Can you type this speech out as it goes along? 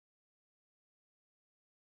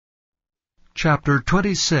Chapter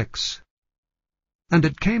 26. And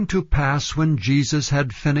it came to pass, when Jesus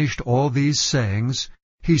had finished all these sayings,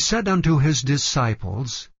 he said unto his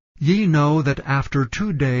disciples, Ye know that after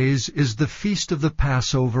 2 days is the feast of the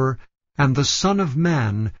Passover, and the Son of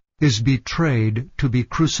Man is betrayed to be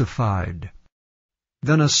crucified.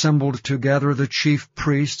 Then assembled together the chief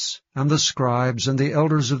priests, and the scribes, and the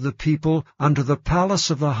elders of the people, unto the palace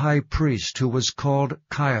of the high priest, who was called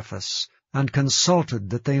Caiaphas, and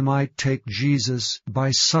consulted that they might take Jesus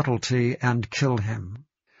by subtlety and kill him.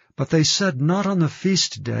 But they said not on the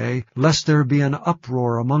feast day, lest there be an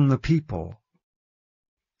uproar among the people.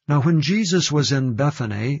 Now when Jesus was in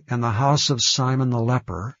Bethany, in the house of Simon the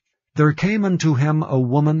leper, there came unto him a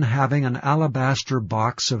woman having an alabaster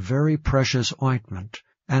box of very precious ointment,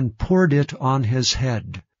 and poured it on his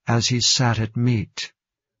head, as he sat at meat.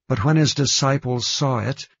 But when his disciples saw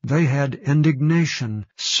it, they had indignation,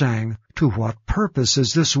 saying, To what purpose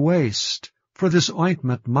is this waste? For this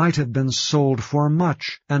ointment might have been sold for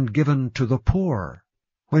much, and given to the poor.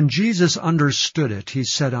 When Jesus understood it, he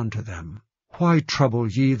said unto them, Why trouble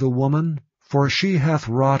ye the woman? For she hath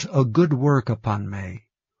wrought a good work upon me.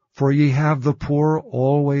 For ye have the poor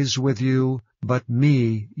always with you, but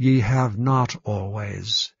me ye have not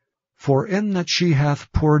always. For in that she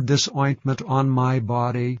hath poured this ointment on my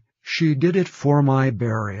body, she did it for my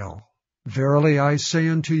burial. Verily I say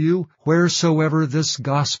unto you, wheresoever this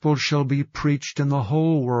gospel shall be preached in the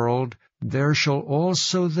whole world, there shall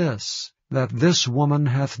also this, that this woman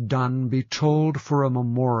hath done, be told for a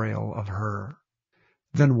memorial of her.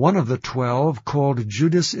 Then one of the 12, called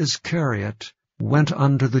Judas Iscariot, went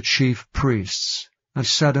unto the chief priests, and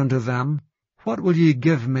said unto them, What will ye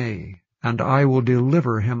give me? And I will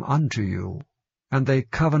deliver him unto you. And they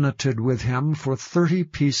covenanted with him for 30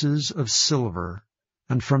 pieces of silver.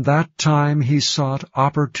 And from that time he sought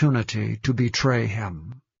opportunity to betray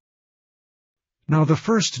him. Now the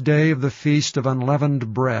first day of the feast of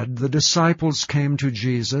unleavened bread, the disciples came to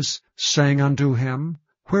Jesus, saying unto him,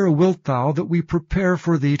 Where wilt thou that we prepare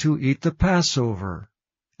for thee to eat the Passover?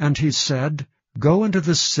 And he said, Go into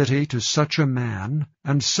the city to such a man,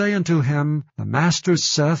 and say unto him, The Master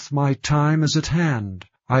saith, My time is at hand.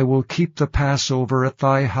 I will keep the Passover at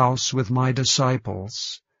thy house with my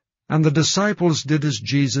disciples. And the disciples did as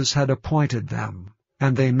Jesus had appointed them,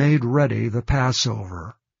 and they made ready the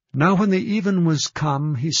Passover. Now when the even was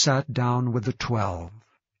come, he sat down with the 12.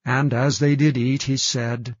 And as they did eat, he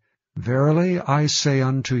said, Verily I say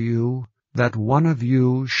unto you, that one of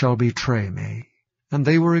you shall betray me. And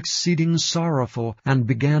they were exceeding sorrowful, and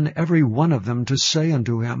began every one of them to say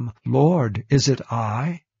unto him, Lord, is it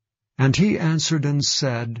I? And he answered and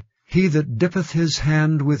said, He that dippeth his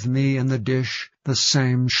hand with me in the dish, the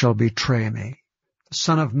same shall betray me. The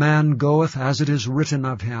Son of Man goeth as it is written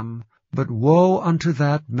of him, but woe unto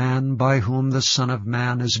that man by whom the Son of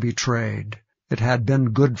Man is betrayed. It had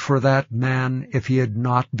been good for that man if he had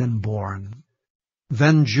not been born.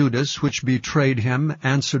 Then Judas, which betrayed him,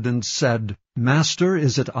 answered and said, Master,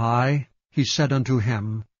 is it I? He said unto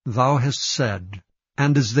him, Thou hast said.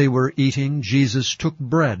 And as they were eating, Jesus took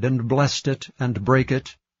bread, and blessed it, and brake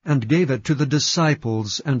it, and gave it to the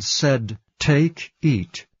disciples, and said, Take,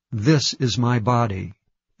 eat, this is my body.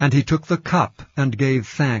 And he took the cup, and gave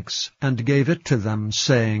thanks, and gave it to them,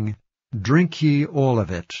 saying, Drink ye all of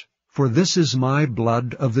it, for this is my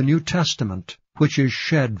blood of the New Testament, which is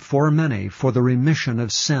shed for many for the remission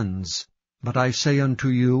of sins. But I say unto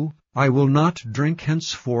you, I will not drink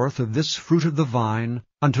henceforth of this fruit of the vine,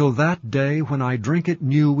 until that day when I drink it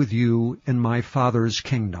new with you in my Father's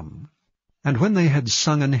kingdom. And when they had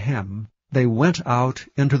sung an hymn, they went out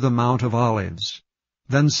into the Mount of Olives.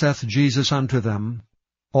 Then saith Jesus unto them,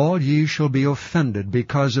 All ye shall be offended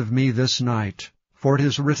because of me this night. For it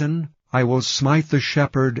is written, I will smite the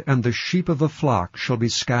shepherd, and the sheep of the flock shall be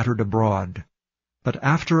scattered abroad. But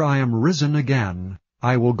after I am risen again,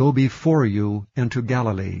 I will go before you into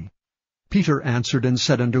Galilee. Peter answered and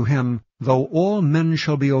said unto him, Though all men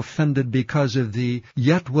shall be offended because of thee,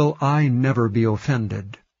 yet will I never be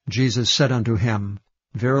offended. Jesus said unto him,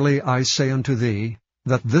 Verily I say unto thee,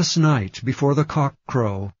 that this night before the cock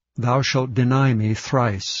crow, thou shalt deny me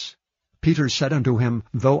thrice. Peter said unto him,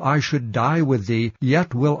 Though I should die with thee,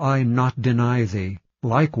 yet will I not deny thee.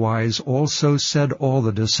 Likewise also said all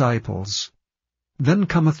the disciples. Then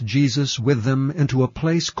cometh Jesus with them into a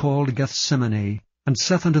place called Gethsemane, and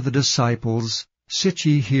saith unto the disciples, Sit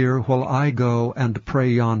ye here while I go and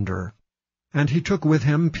pray yonder. And he took with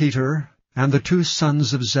him Peter and the 2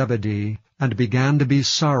 sons of Zebedee, and began to be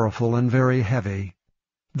sorrowful and very heavy.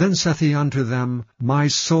 Then saith he unto them, My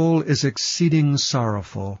soul is exceeding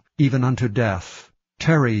sorrowful, even unto death.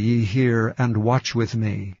 Tarry ye here, and watch with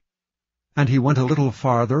me. And he went a little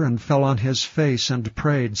farther, and fell on his face, and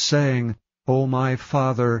prayed, saying, O my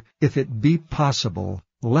Father, if it be possible,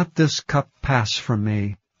 let this cup pass from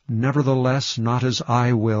me. Nevertheless, not as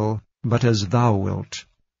I will, but as thou wilt.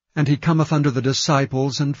 And he cometh unto the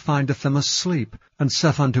disciples, and findeth them asleep, and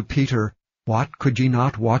saith unto Peter, What, could ye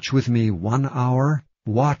not watch with me 1 hour?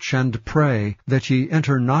 Watch and pray, that ye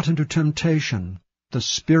enter not into temptation. The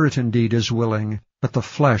spirit indeed is willing, but the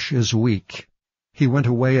flesh is weak. He went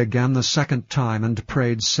away again the second time, and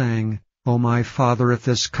prayed, saying, O my Father, if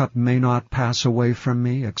this cup may not pass away from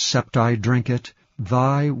me, except I drink it,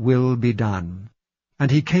 thy will be done.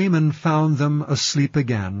 And he came and found them asleep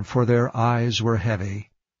again, for their eyes were heavy.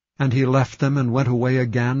 And he left them, and went away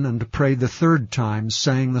again, and prayed the third time,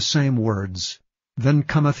 saying the same words. Then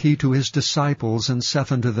cometh he to his disciples, and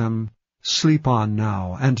saith unto them, Sleep on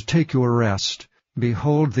now, and take your rest.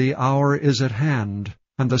 Behold, the hour is at hand,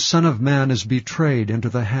 and the Son of Man is betrayed into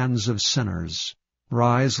the hands of sinners.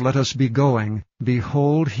 Rise, let us be going.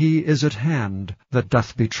 Behold, he is at hand, that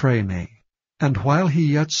doth betray me. And while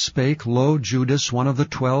he yet spake, lo, Judas, one of the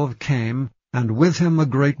 12, came, and with him a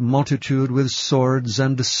great multitude with swords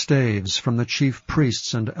and staves from the chief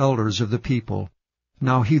priests and elders of the people.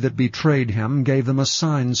 Now he that betrayed him gave them a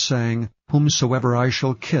sign, saying, Whomsoever I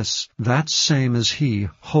shall kiss, that same is he,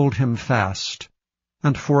 hold him fast.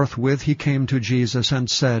 And forthwith he came to Jesus, and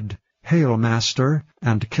said, Hail, Master,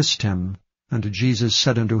 and kissed him. And Jesus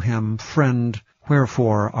said unto him, Friend,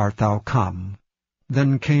 wherefore art thou come?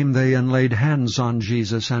 Then came they, and laid hands on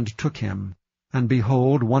Jesus, and took him. And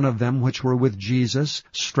behold, one of them which were with Jesus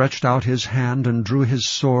stretched out his hand, and drew his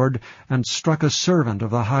sword, and struck a servant of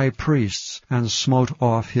the high priest's, and smote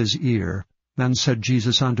off his ear. Then said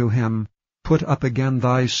Jesus unto him, Put up again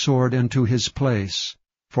thy sword into his place.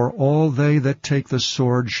 For all they that take the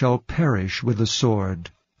sword shall perish with the sword.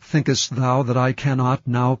 Thinkest thou that I cannot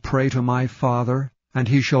now pray to my Father, and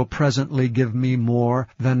he shall presently give me more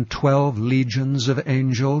than 12 legions of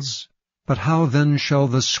angels? But how then shall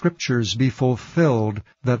the Scriptures be fulfilled,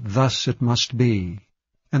 that thus it must be?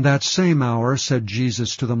 And that same hour said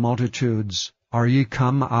Jesus to the multitudes, Are ye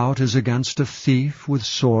come out as against a thief with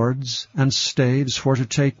swords and staves for to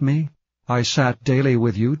take me? I sat daily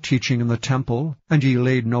with you, teaching in the temple, and ye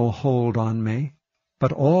laid no hold on me.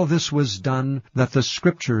 But all this was done, that the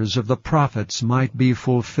Scriptures of the prophets might be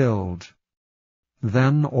fulfilled.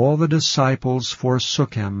 Then all the disciples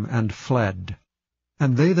forsook him, and fled.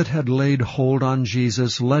 And they that had laid hold on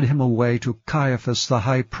Jesus led him away to Caiaphas the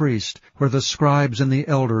high priest, where the scribes and the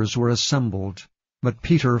elders were assembled. But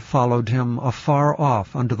Peter followed him afar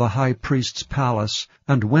off unto the high priest's palace,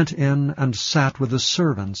 and went in and sat with the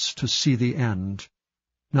servants to see the end.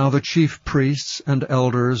 Now the chief priests and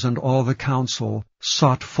elders and all the council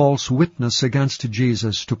sought false witness against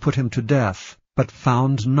Jesus to put him to death, but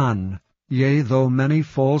found none. Yea, though many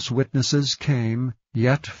false witnesses came,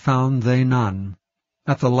 yet found they none.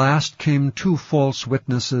 At the last came 2 false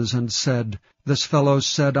witnesses, and said, This fellow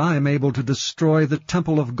said, I am able to destroy the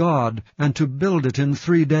temple of God, and to build it in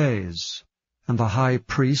 3 days. And the high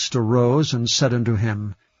priest arose, and said unto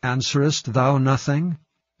him, Answerest thou nothing?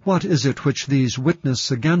 What is it which these witness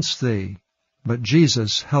against thee? But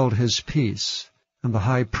Jesus held his peace. And the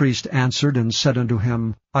high priest answered and said unto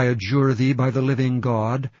him, I adjure thee by the living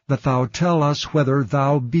God, that thou tell us whether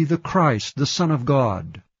thou be the Christ, the Son of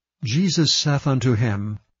God. Jesus saith unto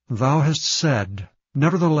him, Thou hast said.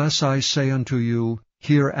 Nevertheless I say unto you,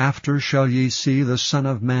 Hereafter shall ye see the Son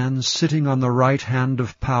of Man sitting on the right hand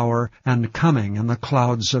of power, and coming in the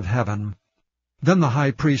clouds of heaven. Then the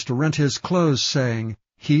high priest rent his clothes, saying,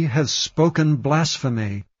 He hath spoken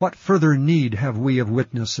blasphemy. What further need have we of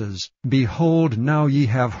witnesses? Behold, now ye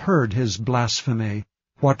have heard his blasphemy.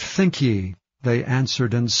 What think ye? They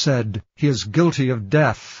answered and said, He is guilty of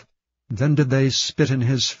death. Then did they spit in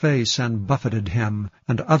his face, and buffeted him,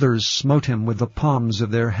 and others smote him with the palms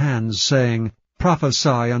of their hands, saying, Prophesy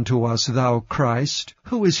unto us, thou Christ,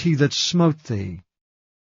 who is he that smote thee?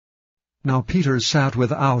 Now Peter sat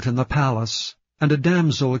without in the palace, and a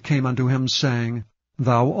damsel came unto him, saying,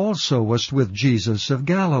 Thou also wast with Jesus of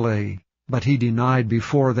Galilee. But he denied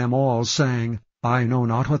before them all, saying, I know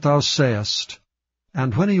not what thou sayest.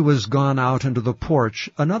 And when he was gone out into the porch,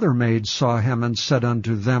 another maid saw him, and said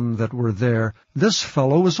unto them that were there, This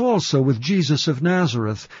fellow was also with Jesus of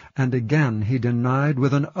Nazareth. And again he denied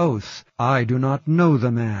with an oath, I do not know the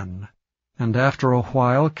man. And after a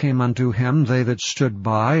while came unto him they that stood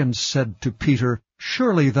by, and said to Peter,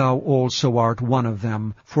 Surely thou also art one of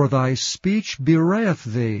them, for thy speech bewrayeth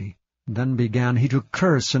thee. Then began he to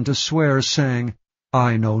curse and to swear, saying,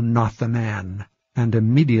 I know not the man. And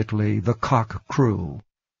immediately the cock crew.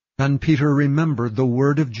 Then Peter remembered the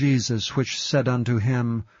word of Jesus, which said unto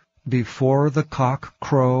him, Before the cock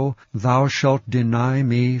crow, thou shalt deny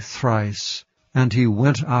me thrice. And he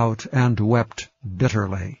went out and wept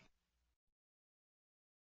bitterly.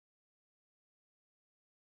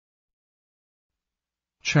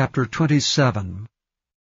 Chapter 27.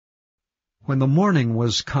 When the morning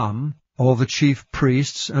was come, all the chief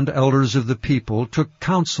priests and elders of the people took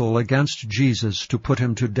counsel against Jesus to put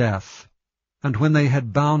him to death. And when they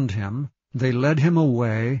had bound him, they led him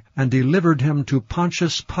away, and delivered him to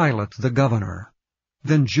Pontius Pilate the governor.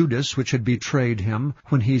 Then Judas, which had betrayed him,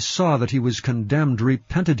 when he saw that he was condemned,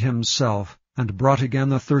 repented himself, and brought again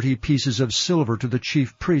the 30 pieces of silver to the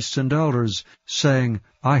chief priests and elders, saying,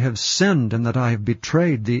 I have sinned in that I have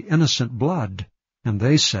betrayed the innocent blood. And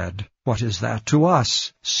they said, What is that to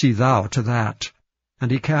us? See thou to that. And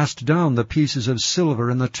he cast down the pieces of silver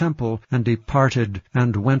in the temple, and departed,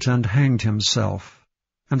 and went and hanged himself.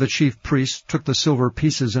 And the chief priests took the silver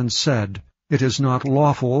pieces, and said, It is not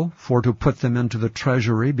lawful for to put them into the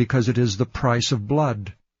treasury, because it is the price of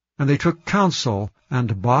blood. And they took counsel,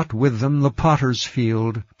 and bought with them the potter's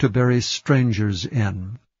field, to bury strangers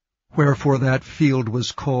in. Wherefore that field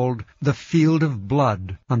was called the field of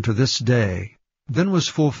blood unto this day. Then was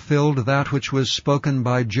fulfilled that which was spoken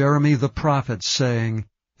by Jeremy the prophet, saying,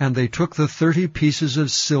 And they took the 30 pieces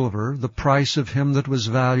of silver, the price of him that was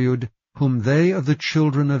valued, whom they of the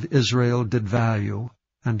children of Israel did value,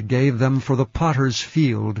 and gave them for the potter's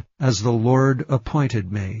field, as the Lord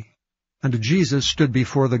appointed me. And Jesus stood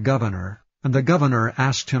before the governor, and the governor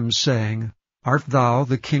asked him, saying, Art thou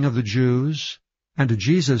the King of the Jews? And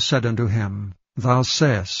Jesus said unto him, Thou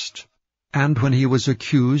sayest. And when he was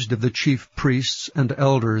accused of the chief priests and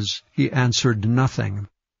elders, he answered nothing.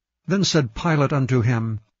 Then said Pilate unto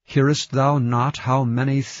him, Hearest thou not how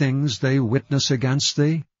many things they witness against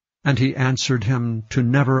thee? And he answered him to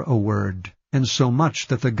never a word, insomuch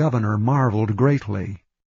that the governor marveled greatly.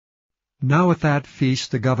 Now at that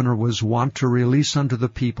feast the governor was wont to release unto the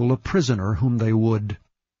people a prisoner whom they would.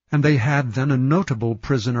 And they had then a notable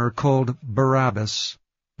prisoner called Barabbas.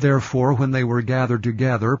 Therefore, when they were gathered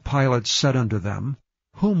together, Pilate said unto them,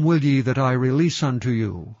 Whom will ye that I release unto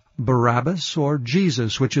you, Barabbas, or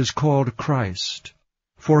Jesus, which is called Christ?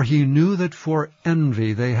 For he knew that for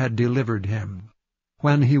envy they had delivered him.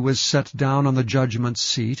 When he was set down on the judgment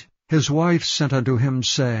seat, his wife sent unto him,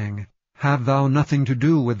 saying, Have thou nothing to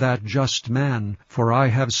do with that just man, for I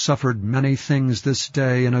have suffered many things this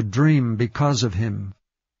day in a dream because of him.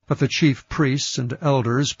 But the chief priests and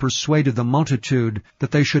elders persuaded the multitude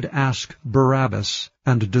that they should ask Barabbas,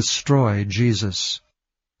 and destroy Jesus.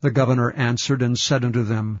 The governor answered and said unto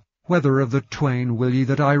them, Whether of the twain will ye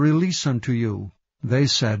that I release unto you? They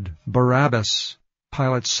said, Barabbas.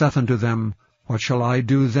 Pilate saith unto them, What shall I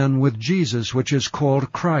do then with Jesus, which is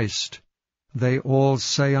called Christ? They all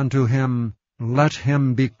say unto him, Let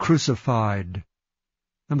him be crucified.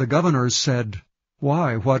 And the governor said,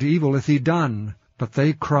 Why, what evil hath he done? But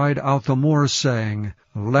they cried out the more, saying,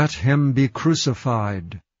 Let him be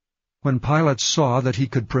crucified. When Pilate saw that he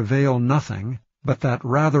could prevail nothing, but that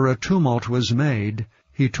rather a tumult was made,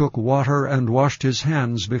 he took water and washed his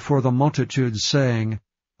hands before the multitude, saying,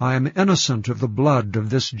 I am innocent of the blood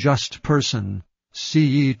of this just person. See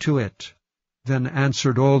ye to it. Then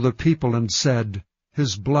answered all the people, and said,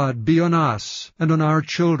 His blood be on us, and on our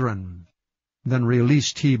children. Then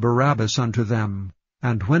released he Barabbas unto them.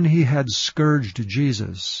 And when he had scourged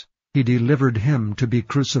Jesus, he delivered him to be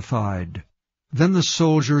crucified. Then the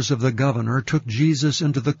soldiers of the governor took Jesus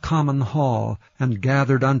into the common hall, and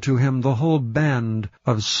gathered unto him the whole band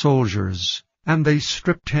of soldiers. And they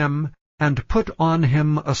stripped him, and put on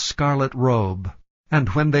him a scarlet robe. And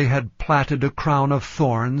when they had platted a crown of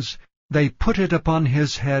thorns, they put it upon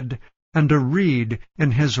his head, and a reed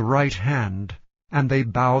in his right hand. And they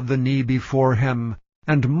bowed the knee before him,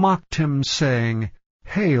 and mocked him, saying,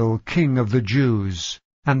 Hail, King of the Jews!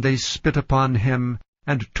 And they spit upon him,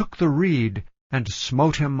 and took the reed, and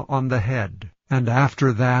smote him on the head. And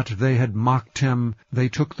after that they had mocked him, they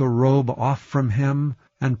took the robe off from him,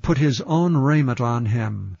 and put his own raiment on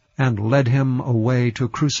him, and led him away to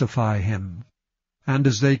crucify him. And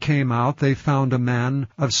as they came out, they found a man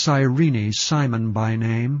of Cyrene, Simon by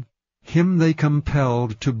name. Him they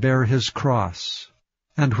compelled to bear his cross.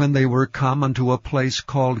 And when they were come unto a place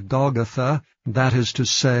called Golgotha, that is to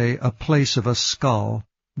say, a place of a skull,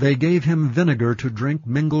 they gave him vinegar to drink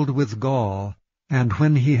mingled with gall, and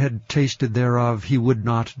when he had tasted thereof, he would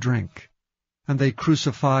not drink. And they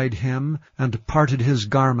crucified him, and parted his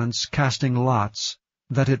garments, casting lots,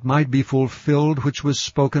 that it might be fulfilled which was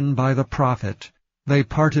spoken by the prophet, They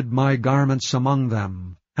parted my garments among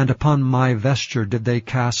them, and upon my vesture did they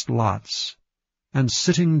cast lots. And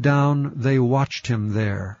sitting down they watched him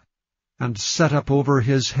there, and set up over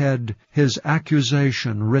his head his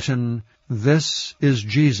accusation written, This is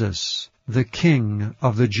Jesus, the King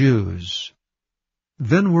of the Jews.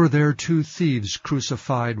 Then were there 2 thieves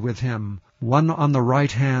crucified with him, one on the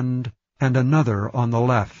right hand, and another on the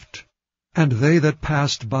left. And they that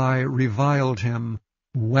passed by reviled him,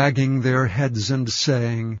 wagging their heads and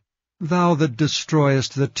saying, Thou that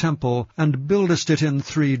destroyest the temple, and buildest it in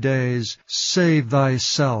 3 days, save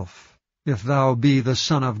thyself. If thou be the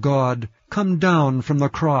Son of God, come down from the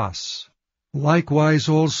cross. Likewise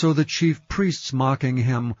also the chief priests mocking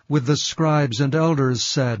him, with the scribes and elders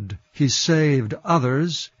said, He saved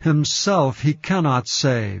others, himself he cannot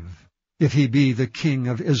save. If he be the King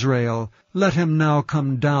of Israel, let him now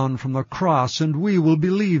come down from the cross, and we will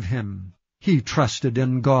believe him. He trusted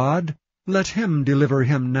in God. Let him deliver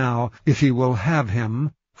him now, if he will have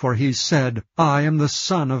him, for he said, I am the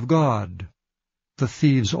Son of God. The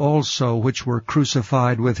thieves also which were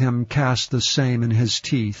crucified with him cast the same in his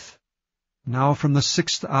teeth. Now from the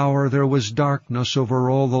 6th hour there was darkness over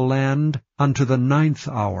all the land unto the 9th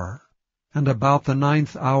hour. And about the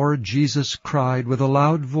 9th hour Jesus cried with a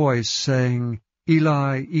loud voice, saying,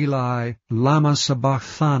 Eli, Eli, lama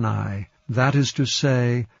sabachthani, that is to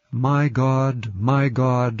say, my God,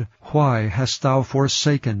 why hast thou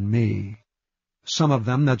forsaken me? Some of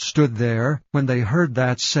them that stood there, when they heard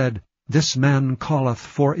that, said, This man calleth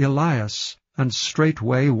for Elias. And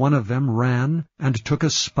straightway one of them ran, and took a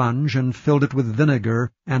sponge, and filled it with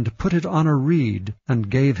vinegar, and put it on a reed, and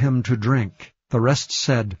gave him to drink. The rest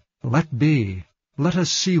said, Let be. Let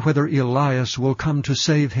us see whether Elias will come to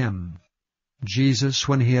save him. Jesus,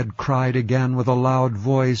 when he had cried again with a loud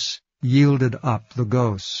voice, yielded up the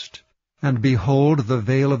ghost. And behold, the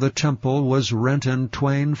veil of the temple was rent in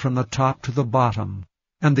twain from the top to the bottom.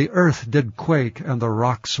 And the earth did quake, and the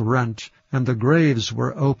rocks rent, and the graves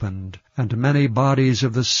were opened. And many bodies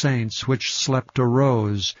of the saints which slept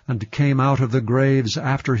arose, and came out of the graves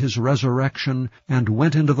after his resurrection, and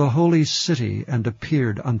went into the holy city, and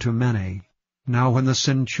appeared unto many. Now when the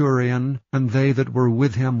centurion, and they that were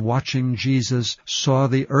with him watching Jesus, saw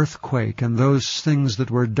the earthquake, and those things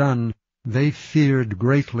that were done, they feared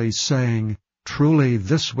greatly, saying, Truly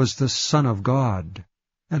this was the Son of God.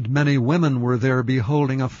 And many women were there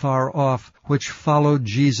beholding afar off, which followed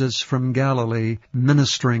Jesus from Galilee,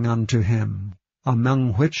 ministering unto him,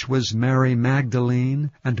 among which was Mary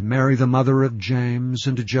Magdalene, and Mary the mother of James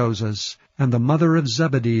and Joses, and the mother of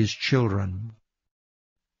Zebedee's children.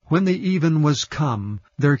 When the even was come,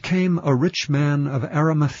 there came a rich man of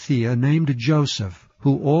Arimathea named Joseph,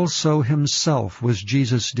 who also himself was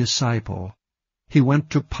Jesus' disciple. He went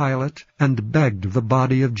to Pilate, and begged the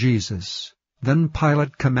body of Jesus. Then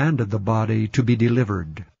Pilate commanded the body to be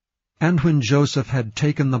delivered. And when Joseph had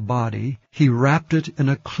taken the body, he wrapped it in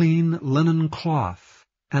a clean linen cloth,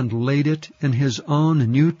 and laid it in his own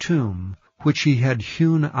new tomb, which he had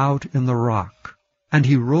hewn out in the rock. And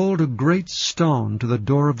he rolled a great stone to the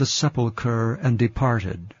door of the sepulchre, and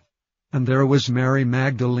departed. And there was Mary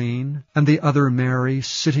Magdalene, and the other Mary,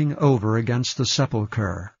 sitting over against the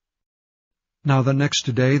sepulchre. Now the next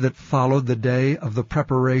day that followed the day of the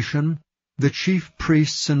preparation, the chief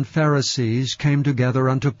priests and Pharisees came together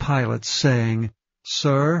unto Pilate, saying,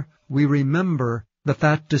 Sir, we remember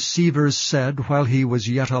that deceiver said while he was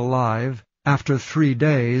yet alive, After 3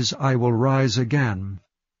 days I will rise again.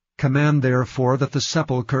 Command therefore that the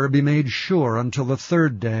sepulchre be made sure until the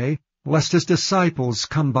 3rd day, lest his disciples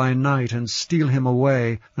come by night and steal him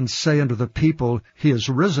away, and say unto the people, He is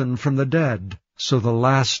risen from the dead. So the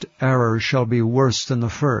last error shall be worse than the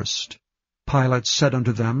first. Pilate said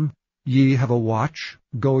unto them, Ye have a watch,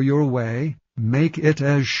 go your way, make it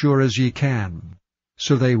as sure as ye can.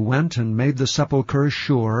 So they went and made the sepulchre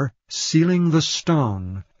sure, sealing the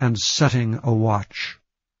stone, and setting a watch.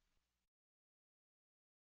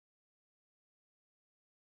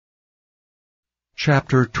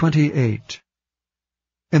 Chapter 28.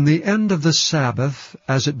 In the end of the Sabbath,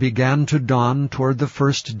 as it began to dawn toward the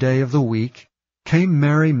 1st day of the week, came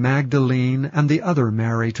Mary Magdalene and the other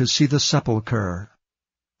Mary to see the sepulchre.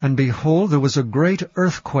 And behold, there was a great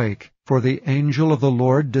earthquake, for the angel of the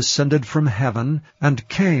Lord descended from heaven, and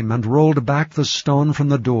came and rolled back the stone from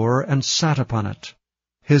the door, and sat upon it.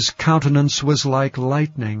 His countenance was like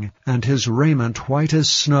lightning, and his raiment white as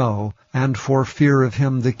snow, and for fear of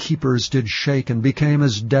him the keepers did shake, and became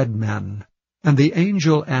as dead men. And the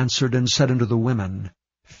angel answered and said unto the women,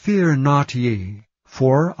 Fear not ye,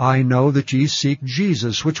 for I know that ye seek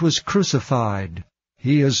Jesus, which was crucified.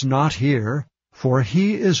 He is not here, for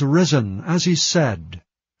he is risen, as he said.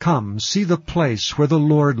 Come, see the place where the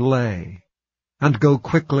Lord lay. And go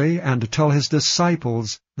quickly and tell his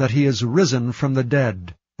disciples that he is risen from the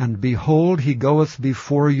dead. And behold, he goeth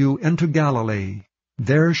before you into Galilee.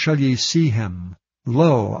 There shall ye see him.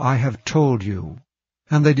 Lo, I have told you.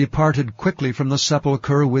 And they departed quickly from the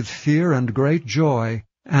sepulchre with fear and great joy,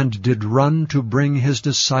 and did run to bring his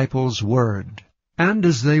disciples word. And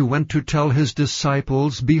as they went to tell his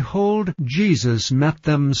disciples, behold, Jesus met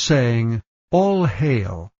them, saying, All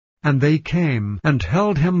hail! And they came, and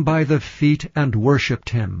held him by the feet, and worshipped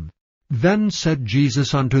him. Then said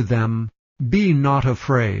Jesus unto them, Be not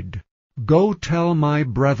afraid. Go tell my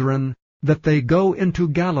brethren that they go into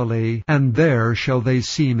Galilee, and there shall they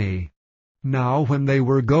see me. Now when they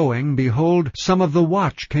were going, behold, some of the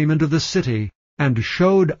watch came into the city, and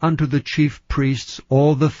showed unto the chief priests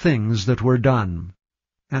all the things that were done.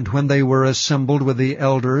 And when they were assembled with the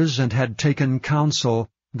elders, and had taken counsel,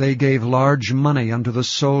 they gave large money unto the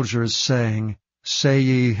soldiers, saying, Say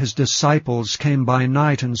ye, his disciples came by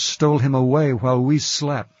night, and stole him away while we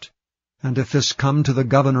slept. And if this come to the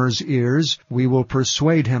governor's ears, we will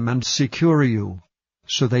persuade him and secure you.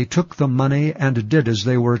 So they took the money, and did as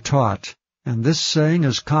they were taught. And this saying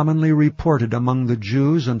is commonly reported among the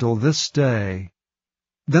Jews until this day.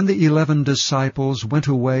 Then the 11 disciples went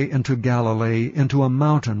away into Galilee, into a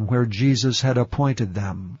mountain where Jesus had appointed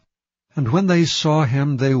them. And when they saw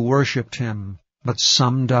him, they worshipped him, but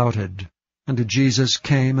some doubted. And Jesus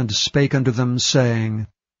came and spake unto them, saying,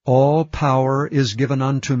 All power is given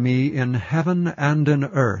unto me in heaven and in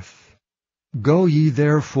earth. Go ye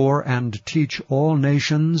therefore and teach all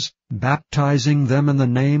nations, baptizing them in the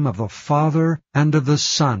name of the Father, and of the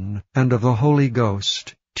Son, and of the Holy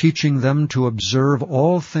Ghost, teaching them to observe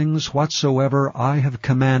all things whatsoever I have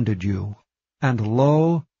commanded you. And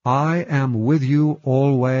lo, I am with you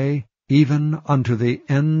alway, even unto the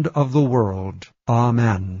end of the world.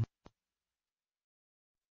 Amen.